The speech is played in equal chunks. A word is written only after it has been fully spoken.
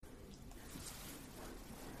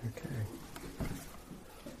Okay.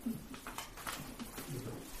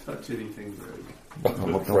 Touch anything, Greg.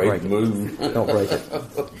 I'm afraid to move. Don't break it.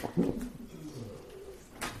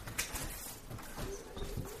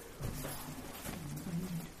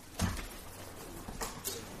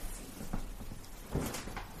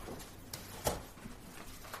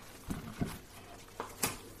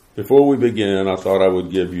 Before we begin, I thought I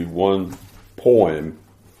would give you one poem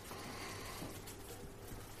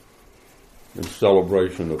in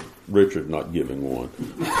celebration of Richard not giving one.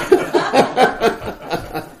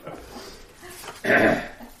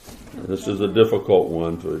 This is a difficult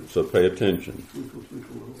one, so pay attention.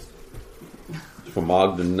 It's from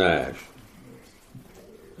Ogden Nash.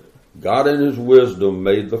 God in his wisdom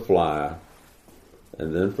made the fly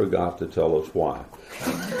and then forgot to tell us why.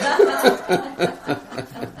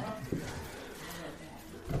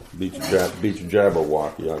 Beats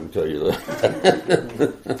Jabberwocky, I can tell you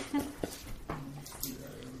that.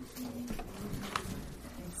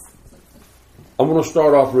 I'm going to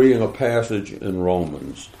start off reading a passage in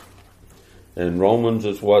Romans. And Romans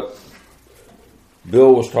is what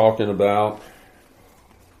Bill was talking about.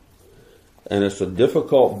 And it's a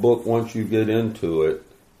difficult book once you get into it,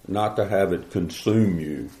 not to have it consume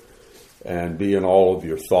you and be in all of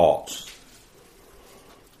your thoughts.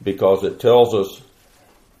 Because it tells us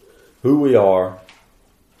who we are,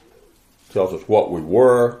 tells us what we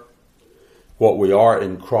were, what we are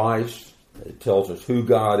in Christ. It tells us who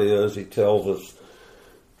God is. He tells us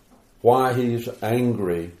why he's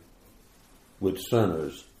angry with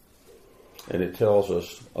sinners. And it tells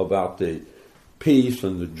us about the peace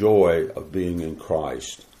and the joy of being in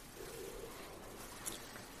Christ.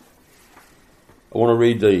 I want to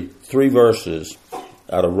read the 3 verses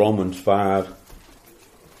out of Romans 5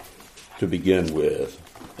 to begin with.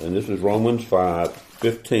 And this is Romans 5,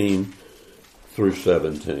 15 through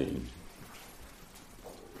 17.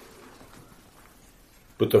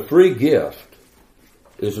 But the free gift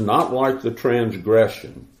is not like the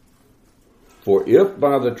transgression. For if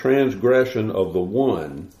by the transgression of the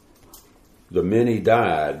one the many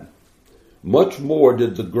died, much more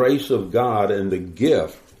did the grace of God and the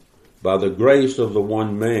gift by the grace of the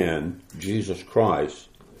one man, Jesus Christ,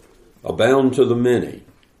 abound to the many.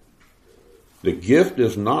 The gift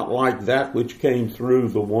is not like that which came through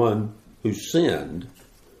the one who sinned.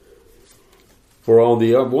 For on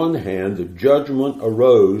the one hand, the judgment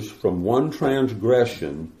arose from one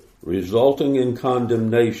transgression, resulting in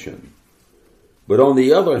condemnation. But on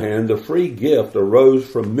the other hand, the free gift arose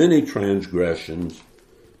from many transgressions,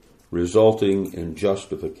 resulting in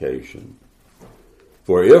justification.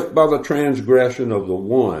 For if by the transgression of the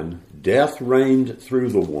one, death reigned through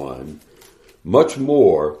the one, much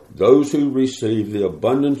more those who receive the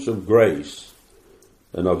abundance of grace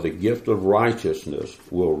and of the gift of righteousness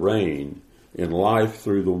will reign in life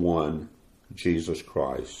through the one, Jesus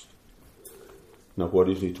Christ. Now, what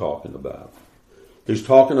is he talking about? He's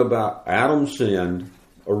talking about Adam sinned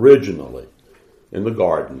originally in the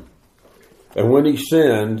garden. And when he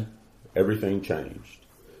sinned, everything changed.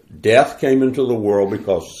 Death came into the world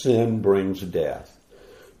because sin brings death.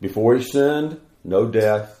 Before he sinned, no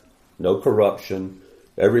death, no corruption.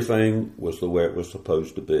 Everything was the way it was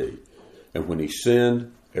supposed to be. And when he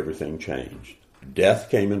sinned, everything changed. Death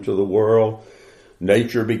came into the world.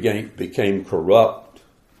 Nature became corrupt.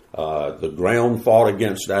 The ground fought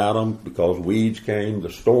against Adam because weeds came,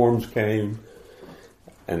 the storms came,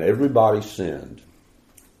 and everybody sinned.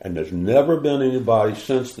 And there's never been anybody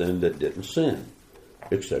since then that didn't sin,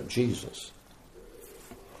 except Jesus.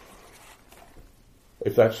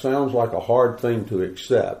 If that sounds like a hard thing to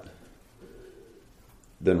accept,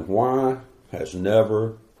 then why has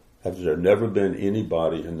there never been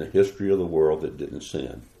anybody in the history of the world that didn't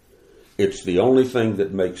sin? It's the only thing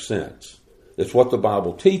that makes sense. It's what the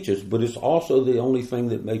Bible teaches, but it's also the only thing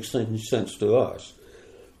that makes sense to us.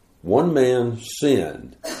 One man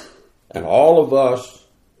sinned, and all of us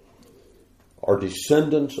are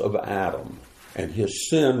descendants of Adam, and his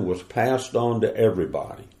sin was passed on to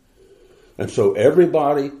everybody. And so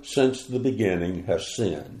everybody since the beginning has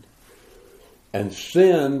sinned. And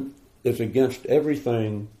sin is against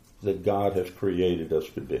everything that God has created us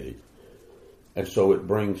to be. And so it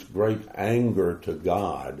brings great anger to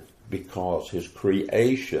God because his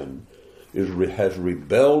creation has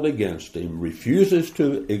rebelled against him, refuses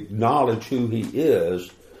to acknowledge who he is.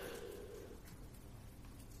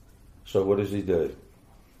 So what does he do?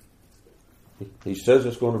 He says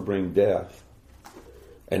it's going to bring death.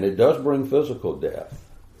 And it does bring physical death.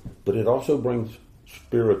 But it also brings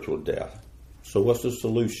spiritual death. So what's the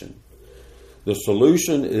solution? The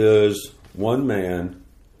solution is one man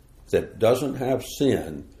that doesn't have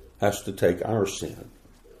sin has to take our sin.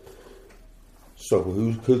 So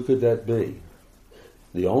who could that be?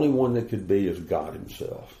 The only one that could be is God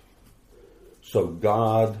himself. So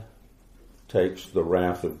God takes the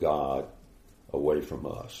wrath of God away from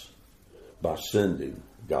us by sending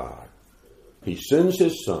God. He sends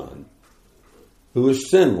his Son, who is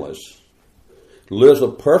sinless, lives a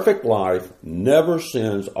perfect life, never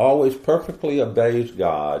sins, always perfectly obeys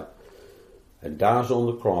God, and dies on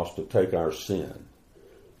the cross to take our sin.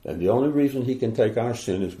 And the only reason he can take our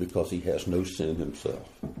sin is because he has no sin himself.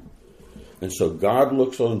 And so God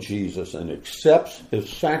looks on Jesus and accepts his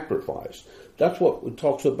sacrifice. That's what it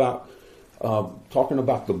talks about, talking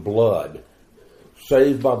about the blood.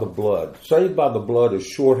 Saved by the blood. Saved by the blood is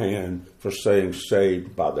shorthand for saying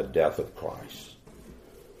saved by the death of Christ.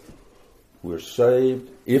 We're saved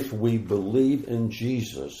if we believe in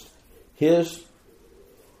Jesus.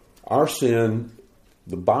 Our sin,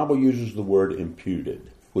 the Bible uses the word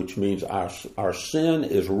imputed, which means our sin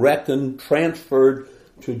is reckoned, transferred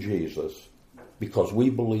to Jesus because we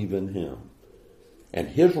believe in him. And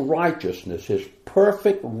his righteousness, his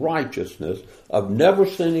perfect righteousness of never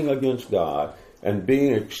sinning against God and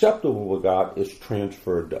being acceptable to God is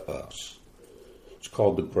transferred to us. It's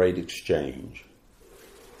called the Great Exchange.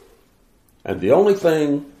 And the only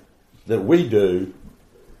thing that we do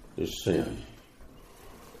is sin.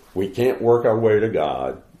 We can't work our way to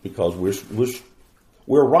God because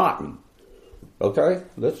we're rotten. Okay?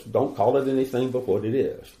 Don't call it anything but what it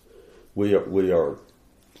is. We are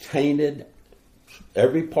tainted.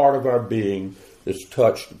 Every part of our being is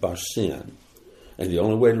touched by sin. And the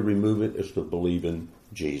only way to remove it is to believe in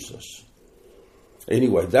Jesus.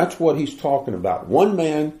 Anyway, that's what he's talking about. One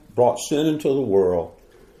man brought sin into the world.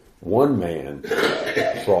 One man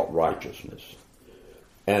brought righteousness.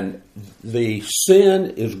 And the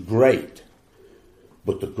sin is great,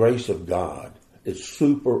 but the grace of God is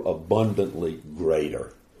super abundantly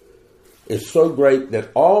greater. It's so great that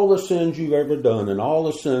all the sins you've ever done and all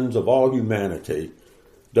the sins of all humanity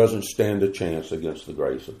doesn't stand a chance against the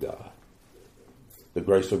grace of God. The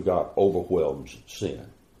grace of God overwhelms sin.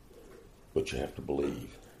 But you have to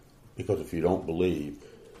believe. Because if you don't believe,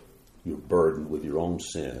 you're burdened with your own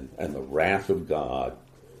sin. And the wrath of God,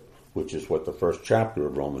 which is what the first chapter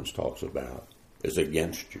of Romans talks about, is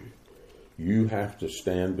against you. You have to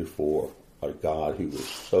stand before a God who is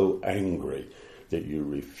so angry that you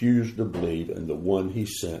refuse to believe in the one he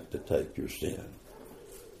sent to take your sin.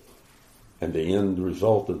 And the end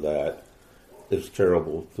result of that is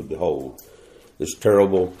terrible to behold. It's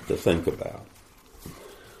terrible to think about.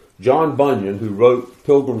 John Bunyan, who wrote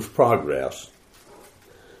Pilgrim's Progress,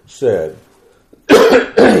 said,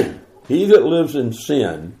 "He that lives in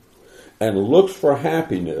sin and looks for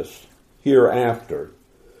happiness hereafter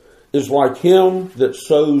is like him that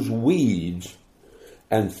sows weeds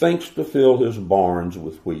and thinks to fill his barns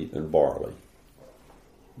with wheat and barley."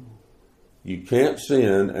 You can't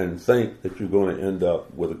sin and think that you're going to end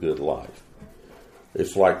up with a good life.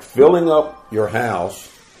 It's like filling up your house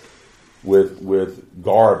with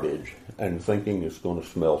garbage and thinking it's going to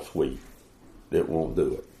smell sweet. It won't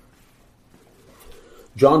do it.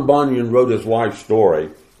 John Bunyan wrote his life story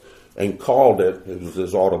and called it was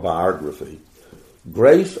his autobiography,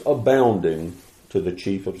 Grace Abounding to the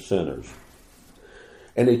Chief of Sinners.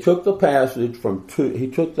 And he took the passage he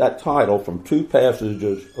took that title from two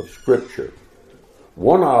passages of Scripture.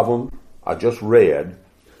 One of them I just read,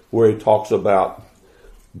 where he talks about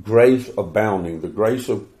grace abounding, the grace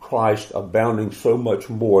of Christ abounding so much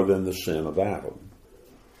more than the sin of Adam.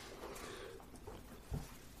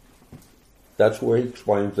 That's where he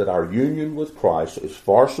explains that our union with Christ is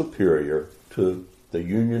far superior to the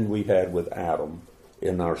union we had with Adam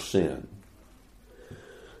in our sin.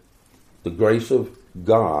 The grace of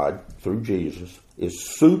God through Jesus is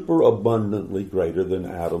super abundantly greater than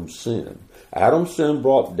Adam's sin. Adam's sin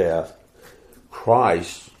brought death.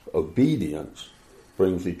 Christ's obedience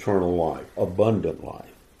brings eternal life, abundant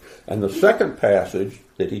life. And the second passage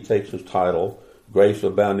that he takes as title, Grace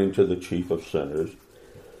Abounding to the Chief of Sinners,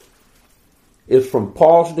 is from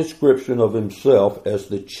Paul's description of himself as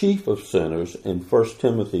the chief of sinners in 1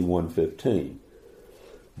 Timothy 1:15.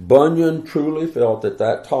 Bunyan truly felt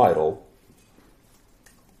that title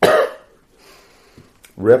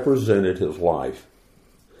represented his life.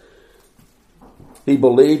 He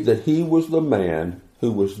believed that he was the man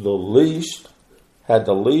who was had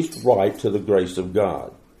the least right to the grace of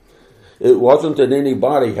God. It wasn't that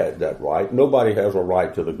anybody had that right. Nobody has a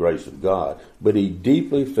right to the grace of God. But he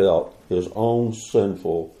deeply felt his own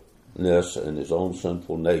sinfulness and his own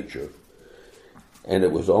sinful nature. And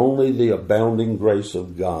it was only the abounding grace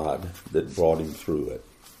of God that brought him through it.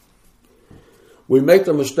 We make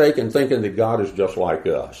the mistake in thinking that God is just like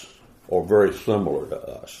us. or very similar to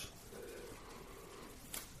us.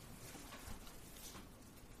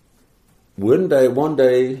 One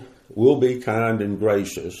day we'll be kind and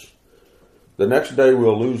gracious. The next day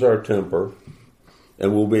we'll lose our temper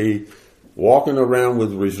and we'll be walking around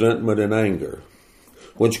with resentment and anger.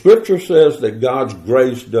 When Scripture says that God's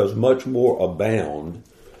grace does much more abound,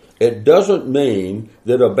 it doesn't mean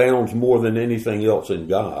that it abounds more than anything else in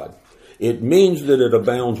God. It means that it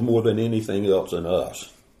abounds more than anything else in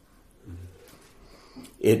us.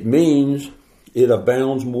 It means it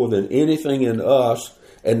abounds more than anything in us,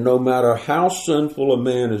 and no matter how sinful a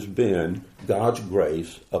man has been, God's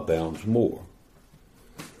grace abounds more.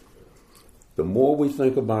 The more we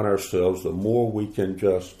think about ourselves, the more we can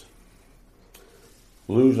just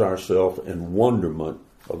lose ourselves in wonderment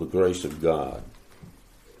of the grace of God.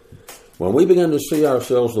 When we begin to see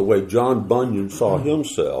ourselves the way John Bunyan saw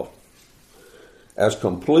himself, as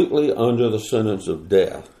completely under the sentence of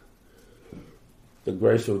death, the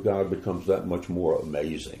grace of God becomes that much more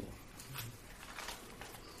amazing.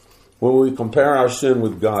 When we compare our sin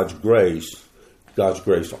with God's grace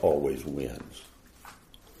always wins.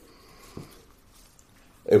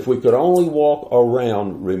 If we could only walk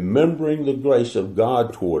around remembering the grace of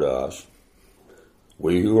God toward us,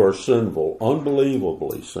 we who are sinful,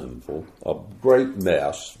 unbelievably sinful, a great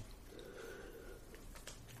mess,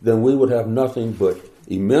 then we would have nothing but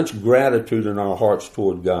immense gratitude in our hearts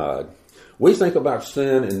toward God. We think about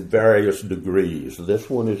sin in various degrees. This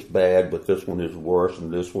one is bad, but this one is worse,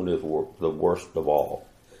 and this one is the worst of all.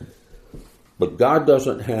 But God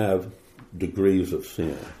doesn't have degrees of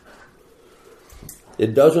sin.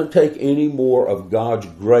 It doesn't take any more of God's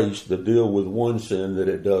grace to deal with one sin than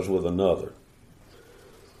it does with another.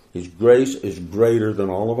 His grace is greater than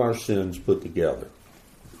all of our sins put together.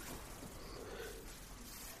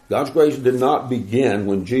 God's grace did not begin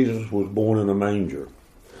when Jesus was born in a manger,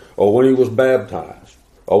 or when he was baptized,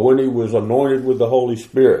 or when he was anointed with the Holy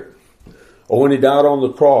Spirit, or when he died on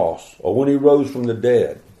the cross, or when he rose from the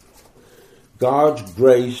dead. God's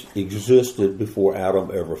grace existed before Adam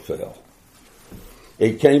ever fell.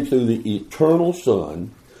 It came through the eternal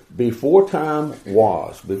Son before time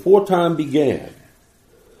was, before time began.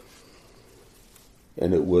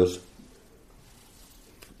 And it was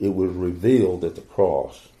revealed at the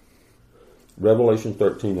cross. Revelation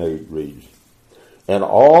 13:8 reads, "And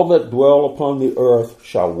all that dwell upon the earth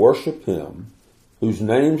shall worship him, whose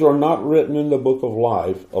names are not written in the book of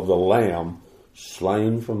life of the Lamb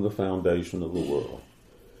slain from the foundation of the world."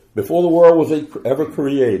 Before the world was ever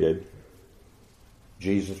created,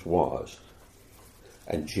 Jesus was.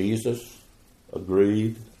 And Jesus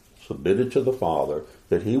agreed, submitted to the Father,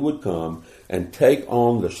 that he would come and take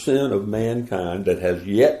on the sin of mankind that has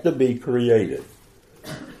yet to be created.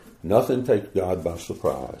 Nothing takes God by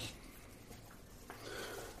surprise.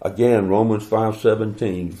 Again, Romans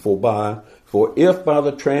 5:17, For if by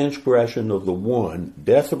the transgression of the one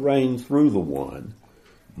death reigned through the one,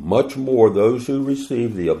 much more those who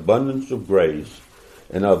receive the abundance of grace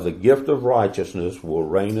and of the gift of righteousness will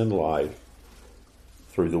reign in life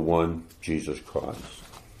through the one Jesus Christ.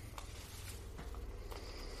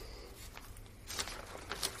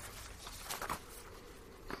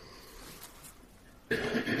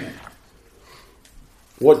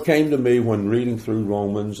 What came to me when reading through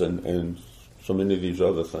Romans and so many of these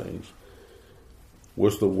other things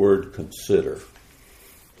was the word consider.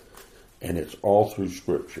 And it's all through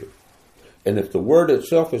Scripture. And if the word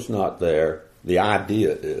itself is not there, the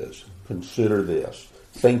idea is, consider this,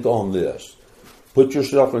 think on this, put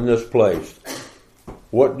yourself in this place.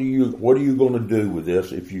 What are you going to do with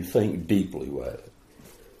this if you think deeply with it?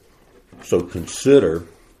 So consider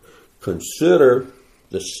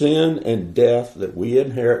the sin and death that we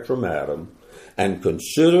inherit from Adam, and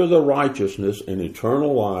consider the righteousness and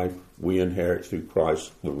eternal life we inherit through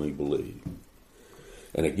Christ when we believe.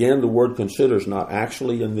 And again, the word consider is not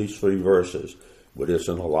actually in these 3 verses, but it's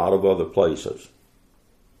in a lot of other places.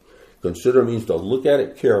 Consider means to look at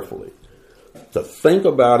it carefully, to think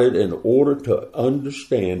about it in order to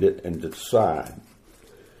understand it and decide.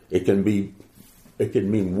 It can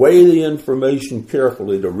mean weigh the information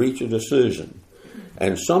carefully to reach a decision.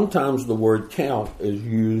 And sometimes the word count is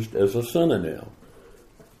used as a synonym.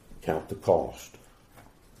 Count the cost.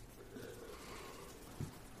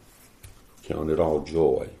 Count it all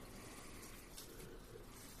joy.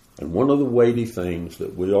 And one of the weighty things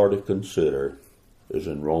that we are to consider is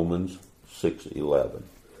in Romans 6:11.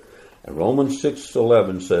 And Romans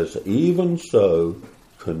 6:11 says, "Even so,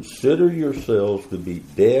 consider yourselves to be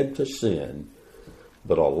dead to sin,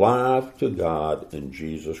 but alive to God in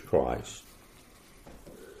Jesus Christ."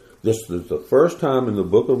 This is the first time in the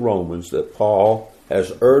book of Romans that Paul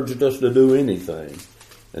has urged us to do anything,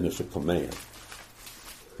 and it's a command.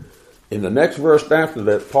 In the next verse after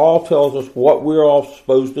that, Paul tells us what we're all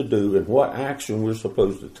supposed to do and what action we're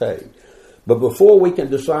supposed to take. But before we can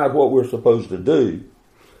decide what we're supposed to do,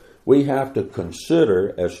 we have to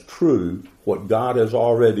consider as true what God has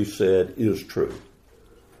already said is true.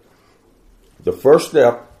 The first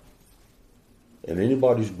step in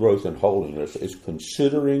anybody's growth in holiness is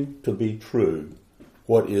considering to be true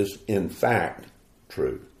what is in fact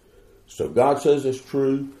true. So God says it's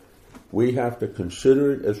true. We have to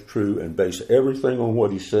consider it as true and base everything on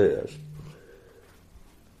what he says.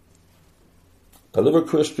 To live a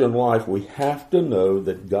Christian life, we have to know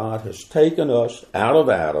that God has taken us out of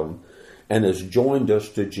Adam and has joined us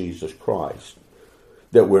to Jesus Christ.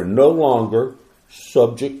 That we're no longer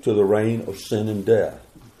subject to the reign of sin and death.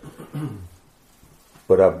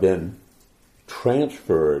 But I've been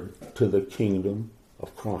transferred to the kingdom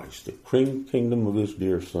of Christ, the kingdom of his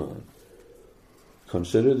dear Son.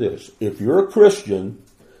 Consider this. If you're a Christian,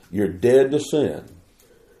 you're dead to sin.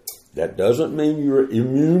 That doesn't mean you're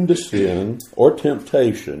immune to sin or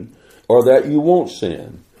temptation or that you won't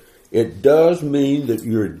sin. It does mean that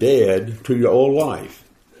you're dead to your old life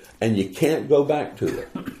and you can't go back to it.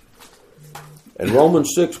 In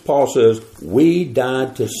Romans 6, Paul says, we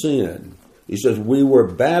died to sin. He says, we were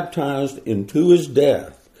baptized into his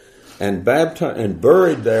death and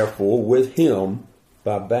buried therefore with him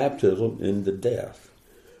by baptism into death.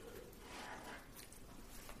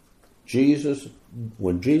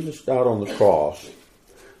 When Jesus died on the cross,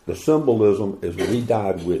 the symbolism is we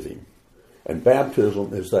died with him. And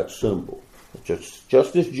baptism is that symbol.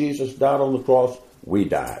 Just as Jesus died on the cross, we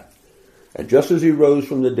died. And just as he rose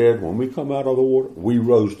from the dead, when we come out of the water, we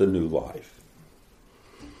rose to new life.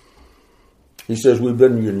 He says we've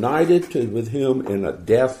been united with him in a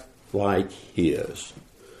death like his.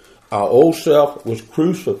 Our old self was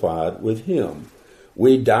crucified with him.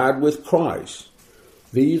 We died with Christ.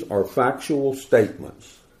 These are factual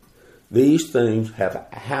statements. These things have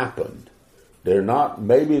happened. They're not,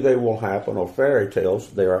 maybe they will happen, or fairy tales.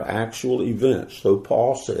 They are actual events. So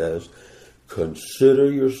Paul says,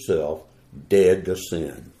 consider yourself dead to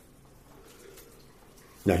sin.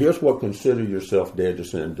 Now here's what consider yourself dead to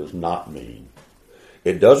sin does not mean.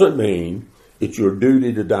 It doesn't mean it's your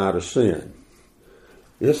duty to die to sin.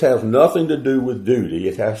 This has nothing to do with duty.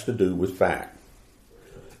 It has to do with fact.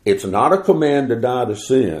 It's not a command to die to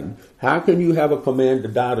sin. How can you have a command to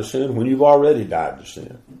die to sin when you've already died to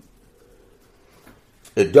sin?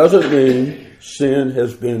 It doesn't mean sin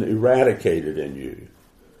has been eradicated in you.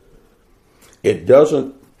 It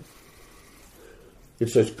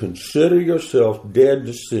says consider yourself dead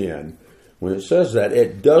to sin. When it says that,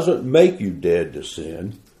 it doesn't make you dead to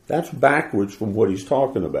sin. That's backwards from what he's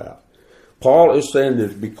talking about. Paul is saying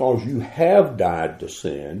that because you have died to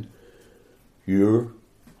sin, you're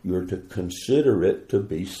to consider it to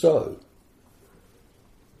be so.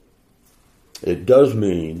 It does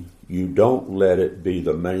mean you don't let it be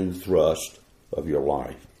the main thrust of your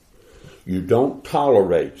life. You don't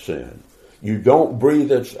tolerate sin. You don't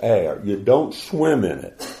breathe its air. You don't swim in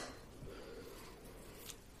it.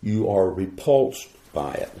 You are repulsed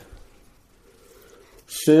by it.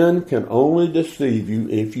 Sin can only deceive you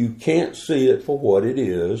if you can't see it for what it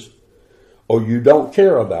is, or you don't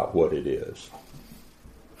care about what it is.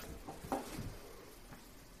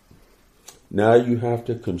 Now you have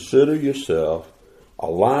to consider yourself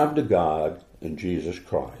alive to God in Jesus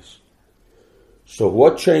Christ. So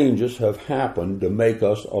what changes have happened to make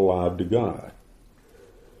us alive to God?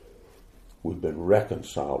 We've been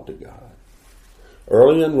reconciled to God.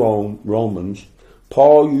 Early in Romans,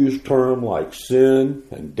 Paul used terms like sin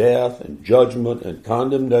and death and judgment and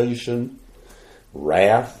condemnation,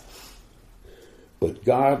 wrath. But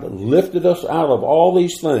God lifted us out of all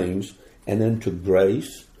these things and into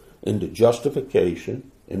grace, into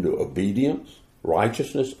justification, into obedience,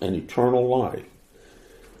 righteousness, and eternal life.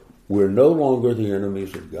 We're no longer the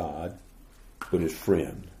enemies of God, but his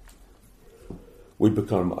friend. We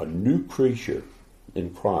become a new creature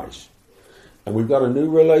in Christ. And we've got a new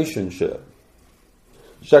relationship.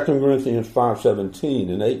 2 Corinthians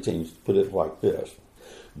 5:17 and 18 put it like this.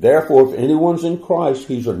 Therefore, if anyone's in Christ,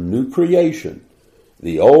 he's a new creation.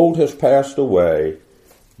 The old has passed away.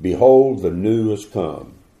 Behold, the new has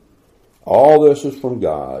come. All this is from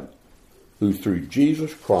God, who through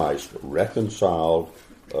Jesus Christ reconciled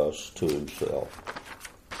us to himself.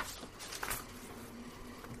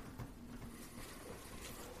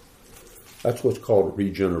 That's what's called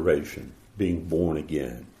regeneration, being born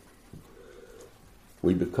again.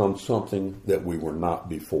 We become something that we were not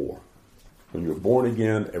before. When you're born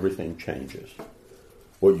again, everything changes.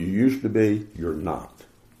 What you used to be, you're not.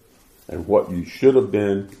 And what you should have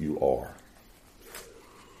been, you are.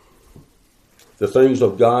 The things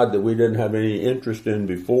of God that we didn't have any interest in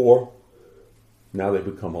before, now they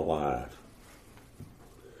become alive.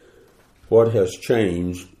 What has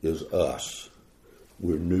changed is us.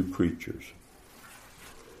 We're new creatures.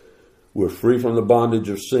 We're free from the bondage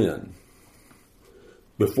of sin.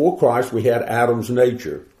 Before Christ, we had Adam's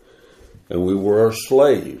nature, and we were a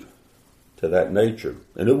slave to that nature,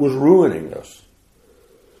 and it was ruining us.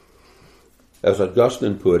 As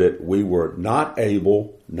Augustine put it, we were not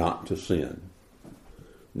able not to sin.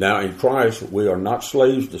 Now in Christ, we are not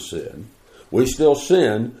slaves to sin. We still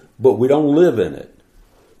sin, but we don't live in it.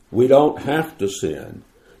 We don't have to sin.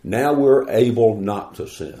 Now we're able not to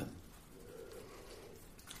sin.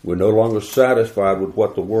 We're no longer satisfied with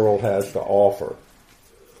what the world has to offer.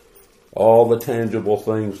 All the tangible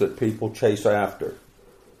things that people chase after.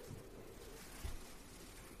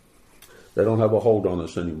 They don't have a hold on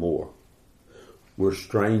us anymore. We're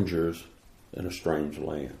strangers in a strange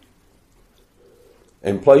land.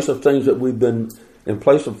 In place of things that we've been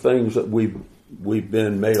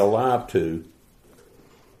made alive to,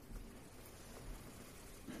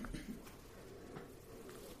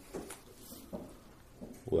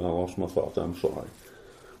 well, I lost my thoughts, I'm sorry.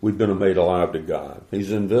 We've been made alive to God.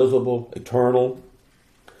 He's invisible, eternal,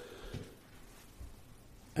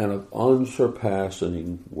 and of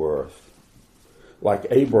unsurpassing worth. Like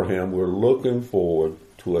Abraham, we're looking forward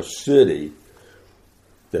to a city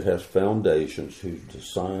that has foundations, whose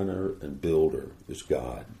designer and builder is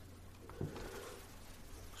God.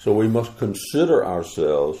 So we must consider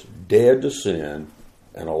ourselves dead to sin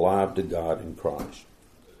and alive to God in Christ.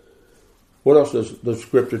 What else does the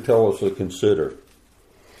Scripture tell us to consider?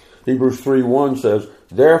 Hebrews 3:1 says,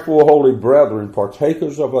 "Therefore, holy brethren,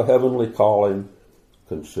 partakers of a heavenly calling,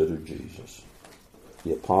 consider Jesus,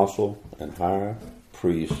 the apostle and high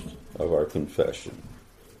priest of our confession."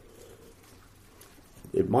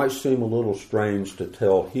 It might seem a little strange to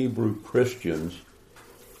tell Hebrew Christians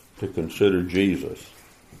to consider Jesus.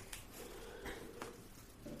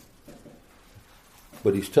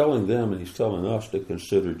 But he's telling them and he's telling us to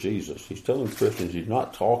consider Jesus. He's telling Christians, he's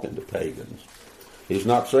not talking to pagans. He's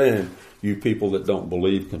not saying, you people that don't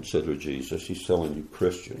believe, consider Jesus. He's telling you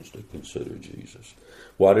Christians to consider Jesus.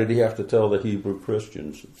 Why did he have to tell the Hebrew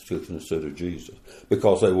Christians to consider Jesus?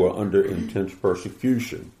 Because they were under intense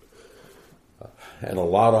persecution. And a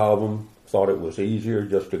lot of them thought it was easier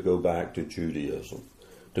just to go back to Judaism,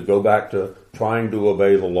 to go back to trying to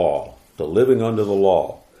obey the law, to living under the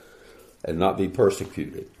law, and not be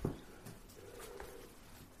persecuted.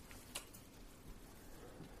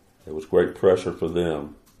 There was great pressure for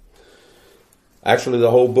them. Actually,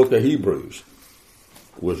 the whole book of Hebrews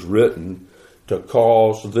was written to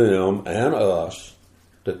cause them and us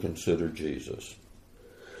to consider Jesus.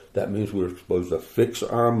 That means we're supposed to fix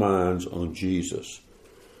our minds on Jesus.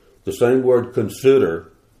 The same word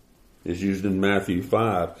consider is used in Matthew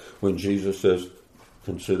 5 when Jesus says,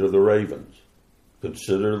 consider the ravens,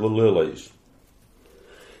 consider the lilies.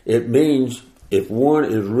 It means if one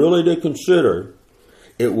is really to consider,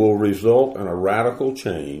 it will result in a radical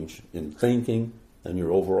change in thinking and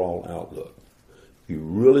your overall outlook. You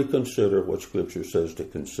really consider what Scripture says to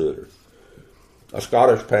consider. A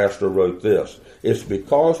Scottish pastor wrote this: "It's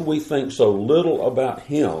because we think so little about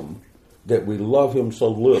Him that we love Him so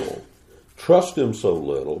little, trust Him so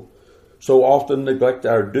little, so often neglect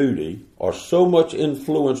our duty, are so much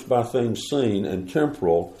influenced by things seen and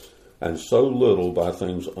temporal, and so little by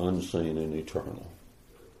things unseen and eternal."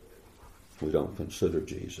 We don't consider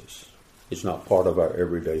Jesus. It's not part of our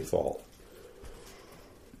everyday thought.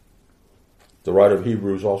 The writer of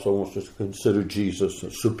Hebrews also wants us to consider Jesus'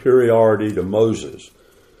 superiority to Moses.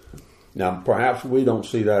 Now, perhaps we don't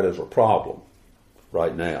see that as a problem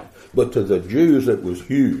right now, but to the Jews it was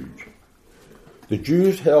huge. The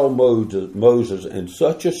Jews held Moses in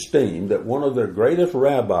such esteem that one of their greatest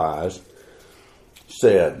rabbis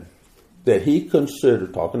said that he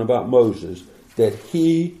considered, talking about Moses, that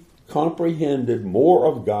he comprehended more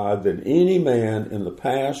of God than any man in the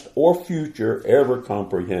past or future ever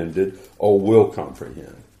comprehended or will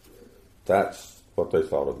comprehend. That's what they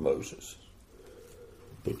thought of Moses.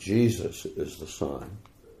 But Jesus is the Son.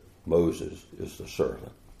 Moses is the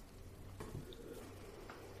servant.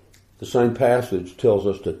 The same passage tells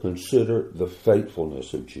us to consider the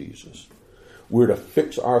faithfulness of Jesus. We're to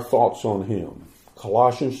fix our thoughts on Him.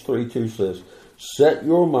 Colossians 3:2 says, "Set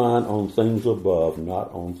your mind on things above,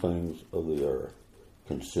 not on things of the earth."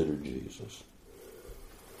 Consider Jesus.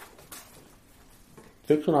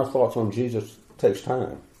 Fixing our thoughts on Jesus takes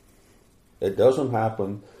time. It doesn't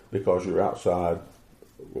happen because you're outside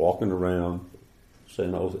walking around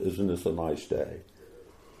saying, oh, isn't this a nice day?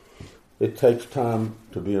 It takes time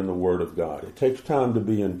to be in the Word of God. It takes time to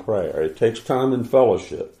be in prayer. It takes time in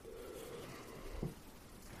fellowship.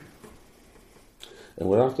 And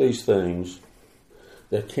without these things,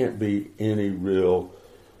 there can't be any real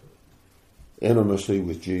intimacy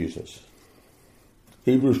with Jesus.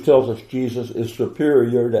 Hebrews tells us Jesus is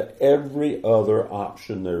superior to every other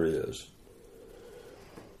option there is.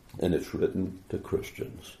 And it's written to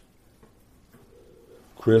Christians.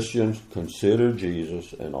 Christians, consider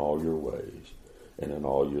Jesus in all your ways and in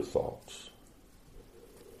all your thoughts.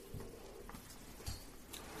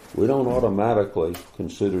 We don't automatically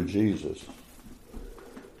consider Jesus.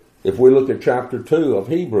 If we look at chapter 2 of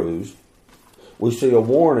Hebrews, we see a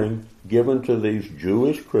warning given to these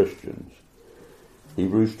Jewish Christians.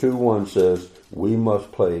 Hebrews 2:1 says, we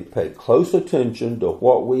must pay close attention to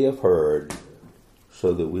what we have heard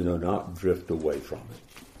so that we do not drift away from it.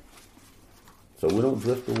 So we don't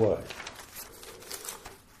drift away.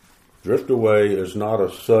 Drift away is not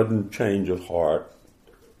a sudden change of heart.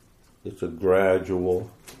 It's a gradual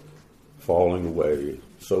falling away,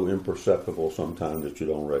 so imperceptible sometimes that you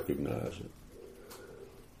don't recognize it.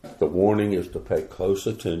 The warning is to pay close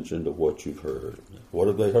attention to what you've heard. What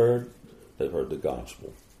have they heard? They've heard the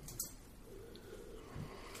gospel.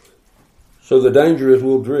 So the danger is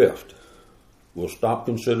we'll drift. We'll stop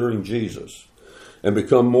considering Jesus and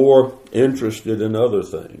become more interested in other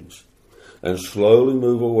things and slowly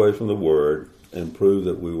move away from the Word and prove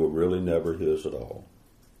that we were really never His at all.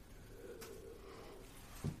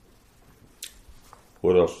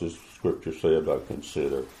 What else does Scripture say about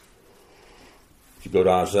consider? If you go to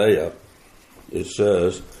Isaiah, it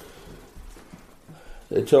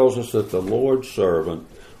tells us that the Lord's servant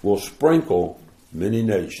will sprinkle many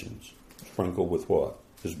nations. Sprinkle with what?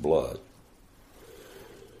 His blood.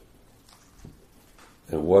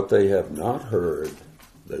 And what they have not heard,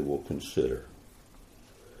 they will consider.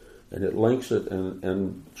 And it links it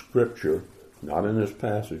in Scripture, not in this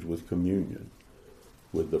passage, with communion,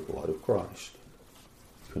 with the blood of Christ.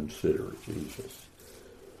 Consider Jesus.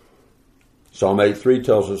 Psalm 8:3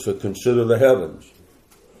 tells us to consider the heavens,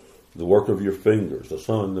 the work of your fingers, the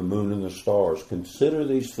sun, the moon, and the stars. Consider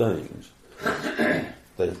these things.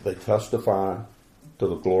 They testify to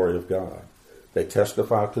the glory of God. They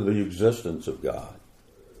testify to the existence of God.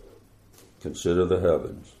 Consider the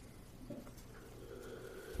heavens.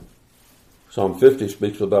 Psalm 50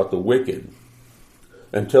 speaks about the wicked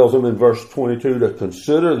and tells them in verse 22 to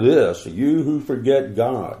consider this, you who forget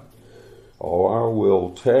God, or I will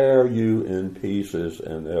tear you in pieces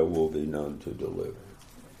and there will be none to deliver.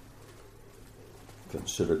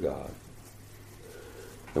 Consider God.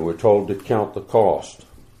 And we're told to count the cost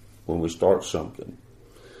when we start something.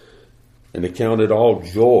 And to count it all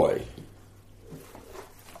joy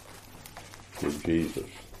with Jesus.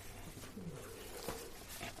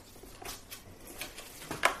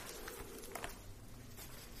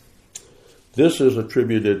 This is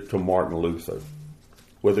attributed to Martin Luther.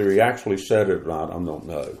 Whether he actually said it or not, I don't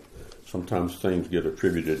know. Sometimes things get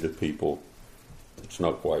attributed to people. It's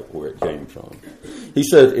not quite where it came from. He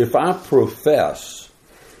said, if I profess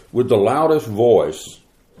with the loudest voice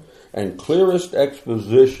and clearest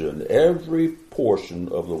exposition every portion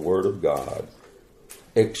of the Word of God,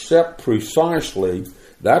 except precisely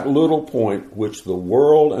that little point which the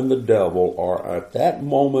world and the devil are at that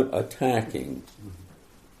moment attacking,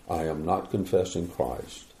 I am not confessing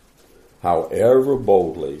Christ, however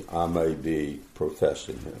boldly I may be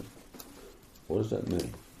professing Him. What does that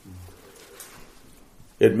mean?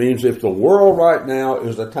 It means if the world right now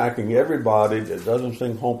is attacking everybody that doesn't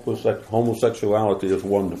think homosexuality is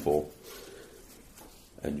wonderful,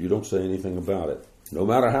 and you don't say anything about it, no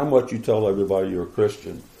matter how much you tell everybody you're a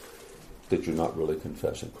Christian, that you're not really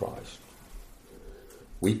confessing Christ.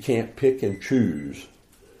 We can't pick and choose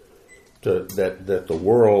that the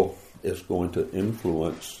world is going to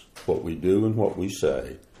influence what we do and what we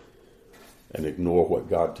say and ignore what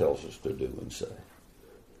God tells us to do and say.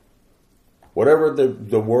 Whatever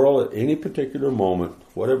the world at any particular moment,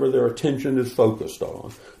 whatever their attention is focused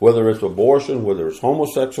on, whether it's abortion, whether it's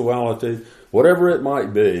homosexuality, whatever it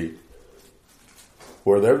might be,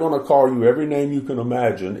 where they're going to call you every name you can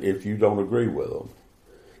imagine if you don't agree with them.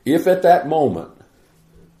 If at that moment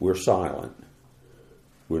we're silent,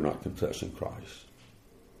 we're not confessing Christ,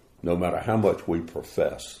 no matter how much we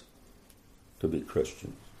profess to be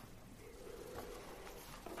Christians.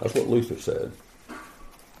 That's what Luther said.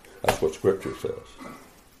 That's what Scripture says.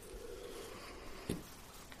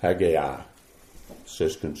 Haggai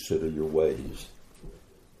says, consider your ways.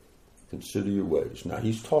 Consider your ways. Now,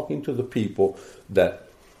 he's talking to the people that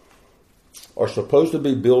are supposed to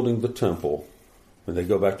be building the temple when they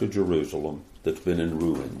go back to Jerusalem that's been in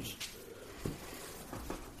ruins.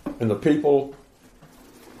 And the people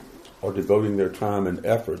are devoting their time and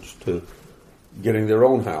efforts to getting their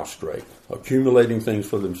own house straight, accumulating things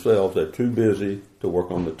for themselves. They're too busy to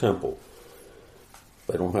work on the temple.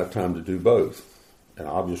 They don't have time to do both. And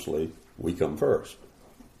obviously, we come first.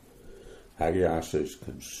 Haggai says,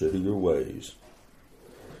 consider your ways.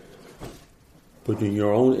 Putting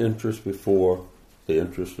your own interest before the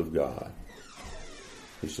interest of God.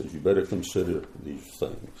 He says, you better consider these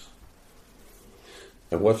things.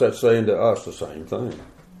 And what's that saying to us? The same thing.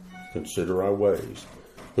 Consider our ways.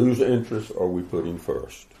 Whose interests are we putting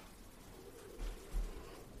first?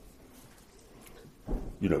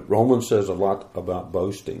 You know, Romans says a lot about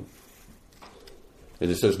boasting. And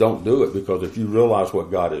it says don't do it, because if you realize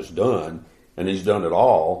what God has done, and He's done it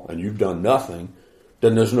all, and you've done nothing,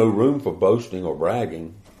 then there's no room for boasting or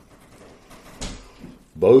bragging.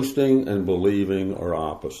 Boasting and believing are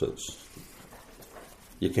opposites.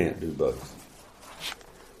 You can't do both.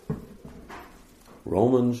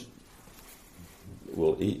 Romans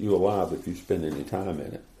will eat you alive if you spend any time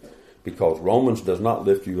in it. Because Romans does not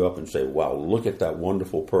lift you up and say, wow, look at that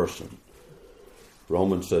wonderful person.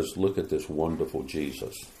 Romans says, look at this wonderful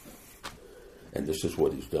Jesus. And this is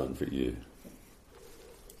what He's done for you.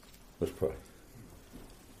 Let's pray.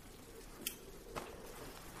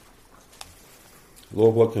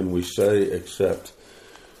 Lord, what can we say except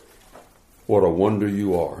what a wonder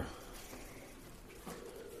you are?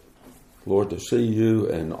 Lord, to see you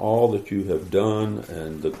and all that you have done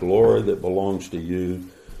and the glory that belongs to you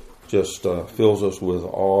just fills us with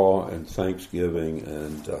awe and thanksgiving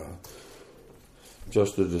and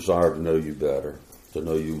just a desire to know you better, to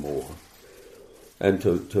know you more, and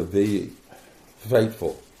to be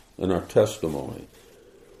faithful in our testimony.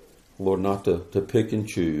 Lord, not to pick and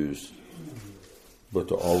choose, but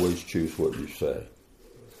to always choose what you say.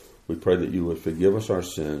 We pray that you would forgive us our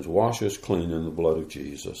sins, wash us clean in the blood of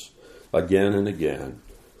Jesus, again and again,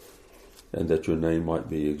 and that your name might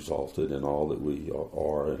be exalted in all that we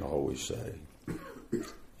are and always say.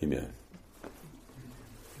 Amen.